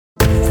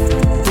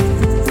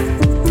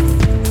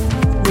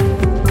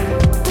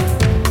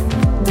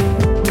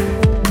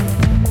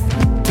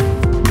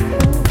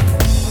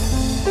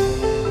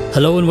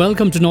Hello and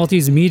welcome to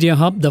Northeast Media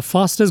Hub, the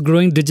fastest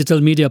growing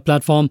digital media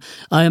platform.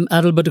 I am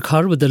Adalbert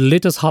Khar with the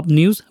latest Hub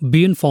news.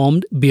 Be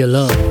informed, be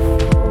alert.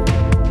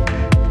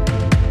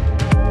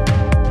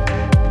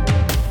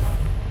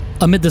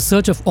 Amid the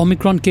surge of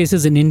Omicron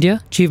cases in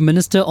India, Chief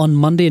Minister on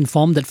Monday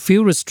informed that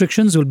few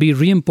restrictions will be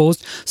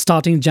reimposed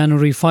starting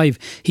January 5.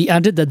 He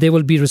added that there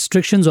will be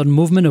restrictions on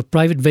movement of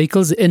private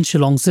vehicles in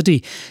Shillong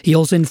City. He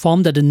also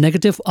informed that a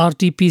negative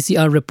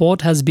RT-PCR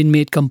report has been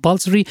made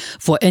compulsory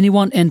for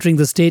anyone entering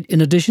the state in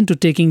addition to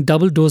taking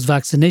double-dose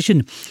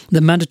vaccination.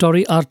 The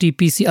mandatory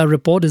RT-PCR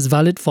report is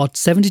valid for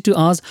 72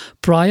 hours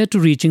prior to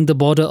reaching the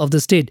border of the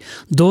state.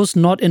 Those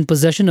not in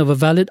possession of a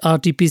valid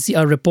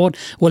RT-PCR report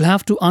will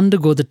have to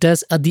undergo the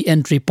test at the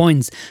entry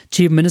points.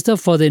 Chief Minister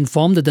further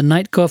informed that the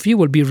night curfew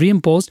will be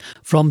reimposed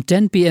from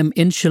 10 p.m.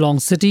 in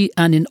Shillong City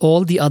and in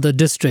all the other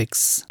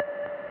districts.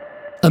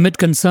 Amid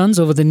concerns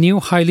over the new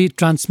highly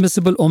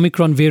transmissible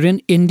Omicron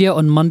variant, India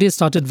on Monday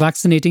started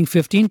vaccinating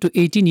 15 to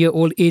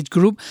 18-year-old age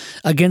group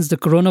against the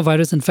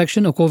coronavirus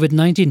infection of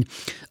COVID-19.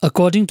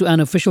 According to an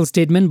official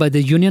statement by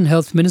the Union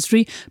Health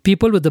Ministry,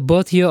 people with the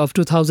birth year of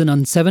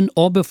 2007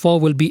 or before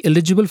will be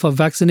eligible for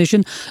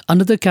vaccination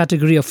under the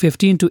category of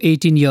 15 to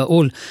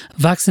 18-year-old.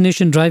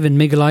 Vaccination drive in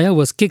Meghalaya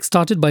was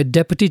kick-started by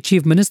Deputy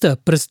Chief Minister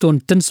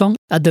Priston Tinsong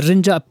at the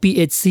Rinja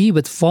PHC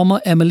with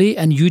former MLA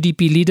and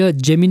UDP leader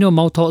Jemino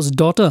Mautho's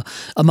daughter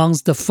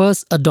amongst the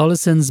first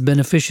adolescents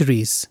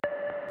beneficiaries.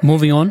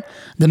 Moving on,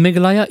 the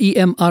Meghalaya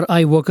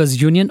EMRI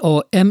Workers Union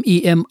or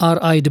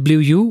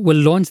MEMRIWU will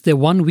launch their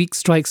one-week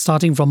strike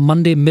starting from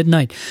Monday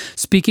midnight.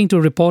 Speaking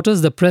to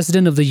reporters, the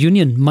president of the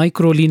union,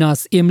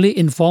 Microlinas Imle,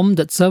 informed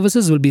that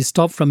services will be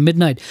stopped from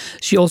midnight.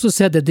 She also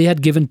said that they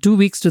had given 2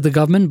 weeks to the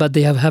government but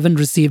they haven't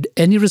received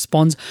any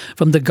response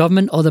from the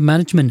government or the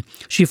management.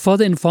 She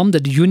further informed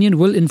that the union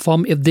will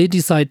inform if they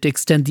decide to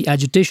extend the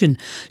agitation.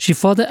 She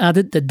further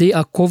added that they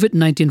are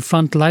COVID-19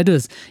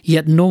 frontliners,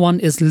 yet no one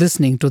is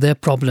listening to their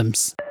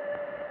problems.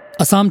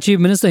 Assam Chief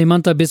Minister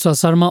Himanta Biswa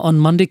Sarma on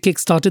Monday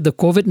kick-started the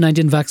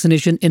COVID-19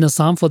 vaccination in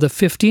Assam for the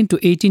 15 to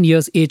 18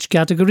 years age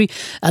category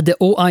at the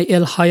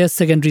OIL Higher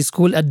Secondary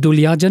School at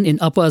Duliajan in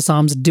Upper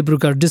Assam's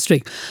Dibrugarh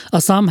district.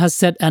 Assam has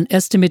set an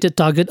estimated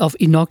target of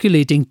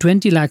inoculating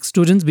 20 lakh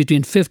students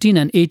between 15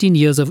 and 18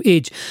 years of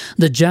age.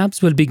 The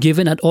jabs will be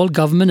given at all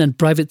government and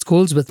private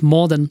schools with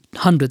more than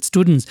 100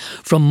 students.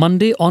 From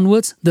Monday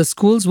onwards, the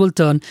schools will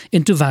turn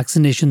into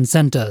vaccination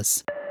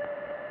centres.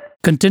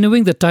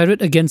 Continuing the tirade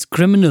against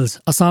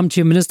criminals, Assam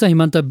Chief Minister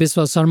Himanta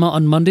Biswa Sarma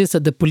on Monday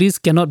said the police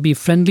cannot be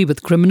friendly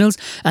with criminals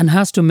and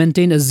has to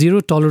maintain a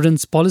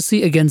zero-tolerance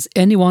policy against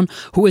anyone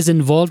who is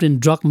involved in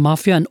drug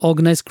mafia and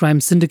organised crime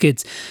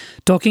syndicates.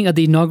 Talking at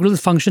the inaugural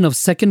function of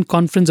Second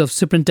Conference of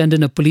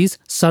Superintendent of Police,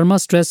 Sarma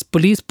stressed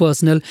police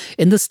personnel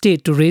in the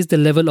state to raise the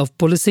level of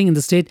policing in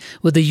the state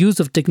with the use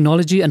of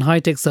technology and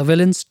high-tech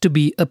surveillance to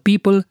be a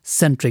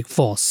people-centric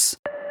force.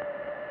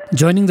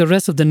 Joining the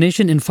rest of the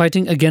nation in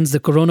fighting against the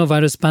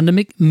coronavirus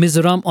pandemic,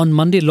 Mizoram on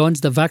Monday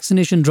launched the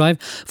vaccination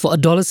drive for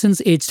adolescents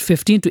aged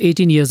 15 to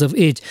 18 years of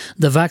age.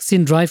 The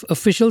vaccine drive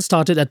official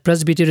started at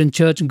Presbyterian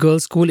Church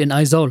Girls' School in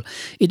Aizawl.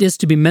 It is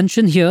to be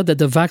mentioned here that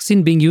the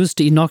vaccine being used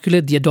to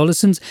inoculate the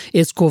adolescents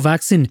is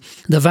Covaxin.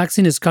 The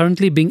vaccine is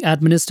currently being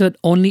administered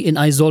only in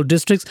Aizawl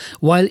districts,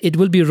 while it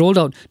will be rolled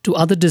out to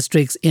other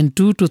districts in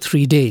 2 to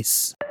 3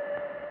 days.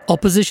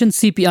 Opposition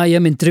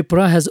CPIM in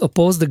Tripura has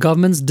opposed the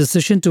government's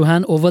decision to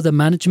hand over the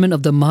management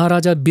of the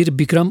Maharaja Bir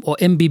Bikram or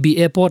MBB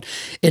airport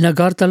in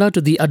Agartala to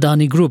the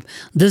Adani Group.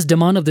 This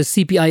demand of the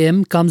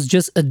CPIM comes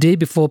just a day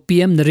before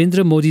PM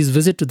Narendra Modi's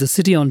visit to the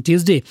city on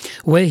Tuesday,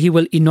 where he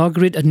will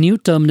inaugurate a new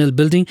terminal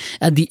building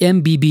at the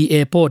MBB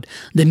airport.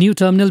 The new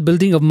terminal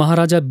building of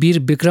Maharaja Bir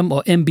Bikram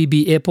or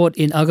MBB airport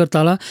in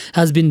Agartala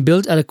has been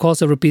built at a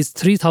cost of Rs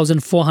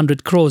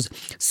 3,400 crores.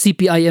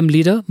 CPIM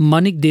leader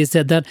Manik Dey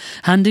said that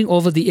handing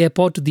over the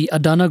airport to the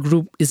Adani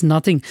Group is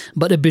nothing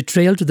but a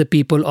betrayal to the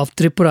people of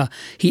Tripura.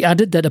 He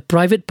added that a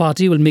private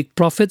party will make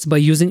profits by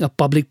using a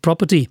public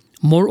property.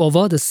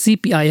 Moreover, the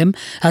CPIM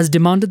has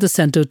demanded the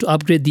centre to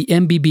upgrade the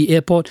MBB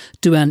airport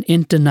to an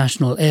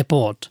international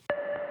airport.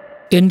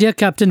 India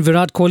captain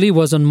Virat Kohli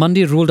was on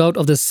Monday ruled out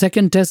of the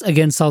second test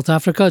against South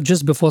Africa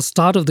just before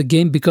start of the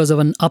game because of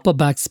an upper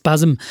back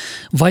spasm.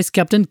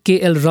 Vice-captain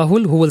KL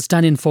Rahul, who will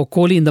stand in for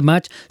Kohli in the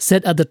match,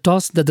 said at the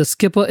toss that the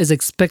skipper is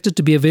expected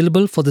to be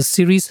available for the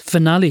series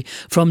finale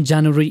from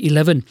January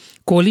 11.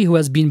 Kohli, who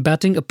has been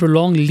batting a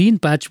prolonged lean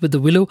patch with the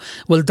Willow,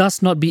 will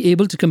thus not be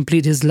able to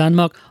complete his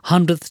landmark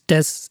 100th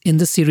test in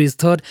the series'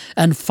 third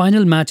and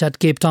final match at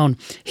Cape Town.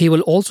 He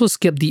will also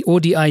skip the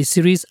ODI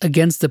series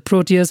against the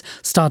Proteas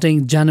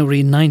starting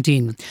January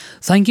 19.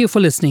 Thank you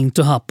for listening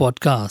to Hub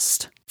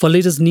Podcast. For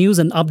latest news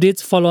and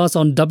updates, follow us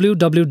on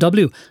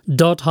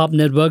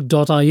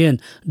www.hubnetwork.in.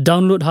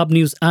 Download Hub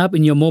News app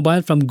in your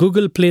mobile from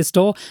Google Play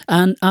Store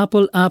and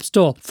Apple App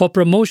Store. For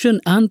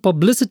promotion and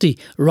publicity,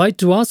 write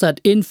to us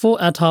at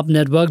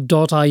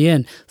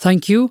info@hubnetwork.in.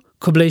 Thank you.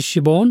 Kublesh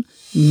Shibon,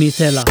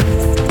 Mithela.